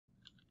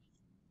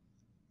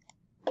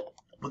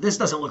Well, this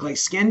doesn't look like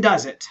skin,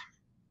 does it?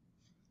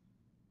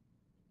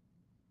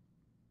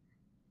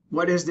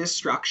 What is this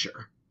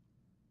structure?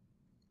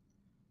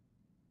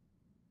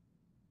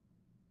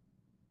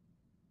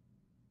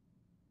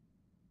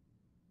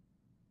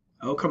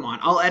 Oh, come on.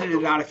 I'll edit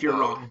it out if you're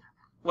wrong.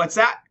 What's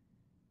that?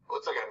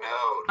 Looks like a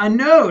node. A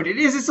node. It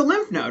is. It's a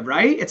lymph node,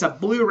 right? It's a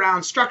blue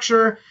round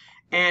structure.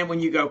 And when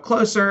you go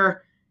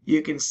closer,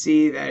 you can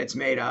see that it's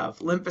made of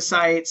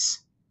lymphocytes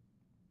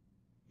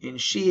in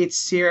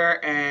sheets here.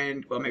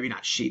 And, well, maybe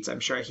not sheets. I'm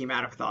sure a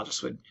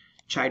hematopathologist would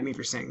chide me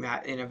for saying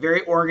that. In a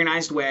very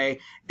organized way,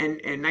 and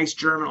nice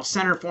germinal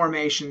center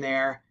formation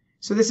there.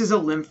 So this is a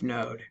lymph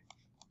node.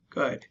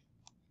 Good.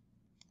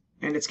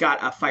 And it's got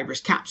a fibrous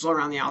capsule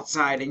around the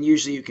outside, and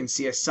usually you can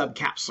see a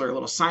subcapsular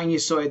little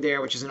sinusoid there,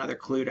 which is another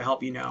clue to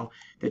help you know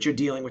that you're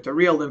dealing with a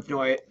real lymph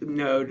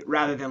node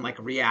rather than like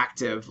a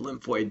reactive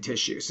lymphoid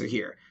tissue. So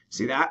here,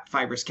 see that?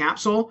 Fibrous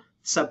capsule,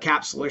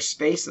 subcapsular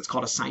space, that's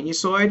called a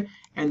sinusoid,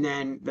 and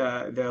then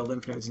the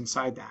lymph nodes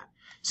inside that.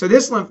 So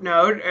this lymph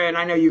node, and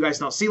I know you guys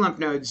don't see lymph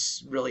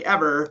nodes really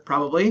ever,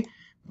 probably,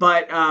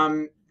 but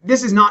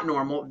this is not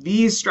normal.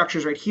 These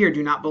structures right here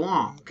do not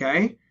belong,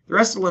 okay? The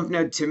rest of the lymph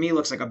node to me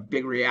looks like a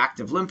big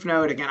reactive lymph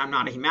node. Again, I'm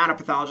not a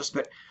hematopathologist,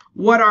 but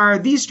what are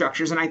these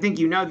structures? And I think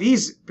you know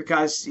these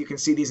because you can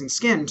see these in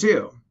skin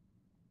too.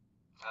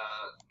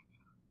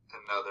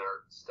 Another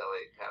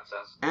stellate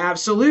abscess.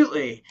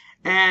 Absolutely.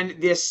 And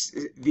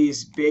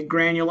these big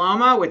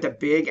granuloma with a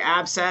big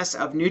abscess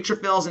of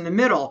neutrophils in the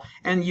middle.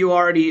 And you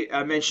already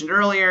mentioned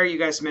earlier, you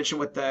guys mentioned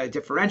what the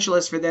differential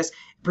is for this.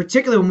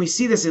 Particularly when we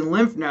see this in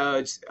lymph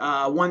nodes,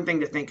 one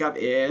thing to think of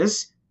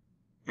is,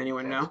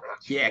 anyone know?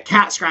 Yeah,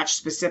 cat scratch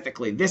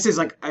specifically. This is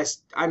like,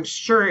 I'm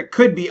sure it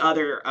could be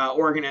other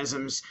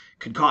organisms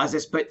could cause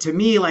this, but to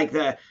me, like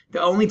the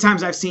only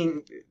times I've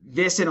seen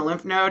this in a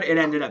lymph node, it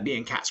ended up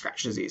being cat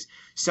scratch disease.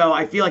 So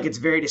I feel like it's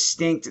very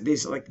distinct.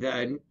 These like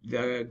the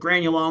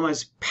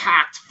granulomas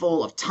packed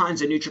full of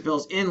tons of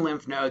neutrophils in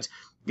lymph nodes,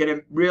 going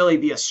to really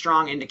be a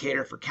strong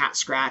indicator for cat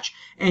scratch.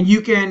 And you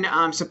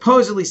can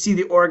supposedly see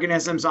the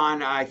organisms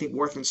on, I think,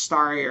 Werthin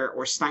Starry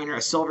or Steiner,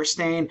 a silver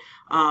stain.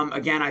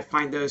 Again, I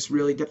find those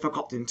really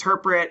difficult to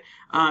interpret.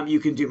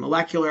 You can do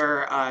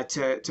molecular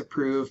to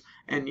prove,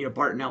 and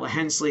Bartonella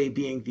henselae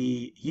being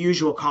the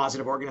usual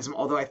causative organism,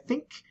 although I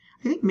think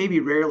maybe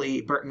rarely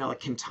Bartonella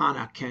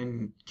quintana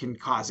can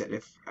cause it.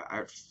 If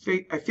I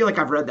feel like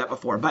I've read that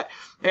before, but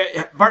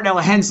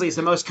Bartonella henselae is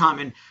the most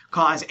common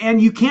cause, and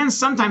you can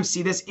sometimes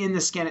see this in the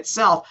skin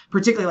itself,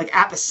 particularly like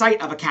at the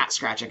site of a cat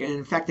scratch. Like an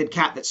infected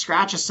cat that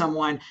scratches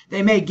someone,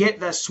 they may get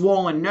the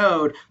swollen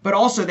node, but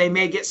also they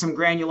may get some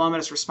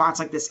granulomatous response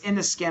like this in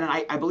the skin, and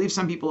I believe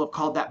some people have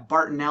called that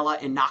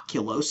Bartonella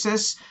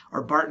inoculosis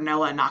or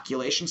Bartonella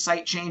inoculation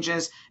site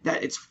changes,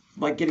 that it's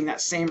like getting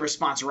that same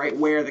response right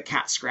where the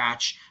cat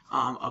scratch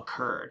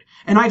occurred.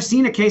 And I've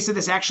seen a case of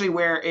this actually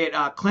where it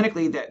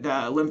clinically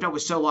the lymph node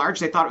was so large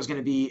they thought it was going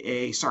to be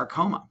a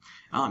sarcoma.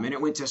 And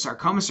it went to a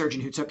sarcoma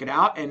surgeon who took it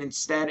out, and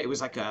instead it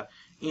was like a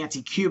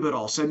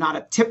antecubital, so not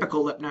a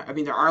typical lymph node. I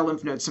mean, there are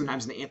lymph nodes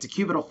sometimes in the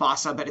antecubital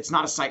fossa, but it's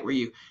not a site where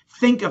you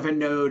think of a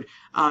node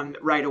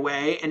right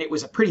away. And it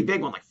was a pretty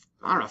big one, like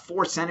I don't know,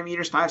 4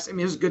 centimeters, 5. I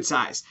mean, it was a good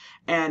size.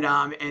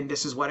 And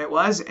this is what it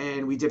was.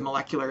 And we did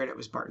molecular, and it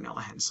was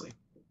Bartonella henselae.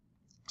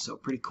 So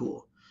pretty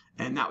cool.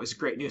 And that was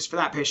great news for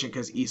that patient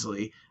because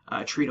easily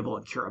treatable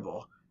and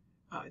curable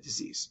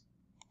disease.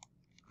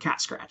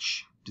 Cat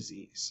scratch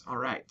disease. All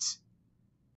right.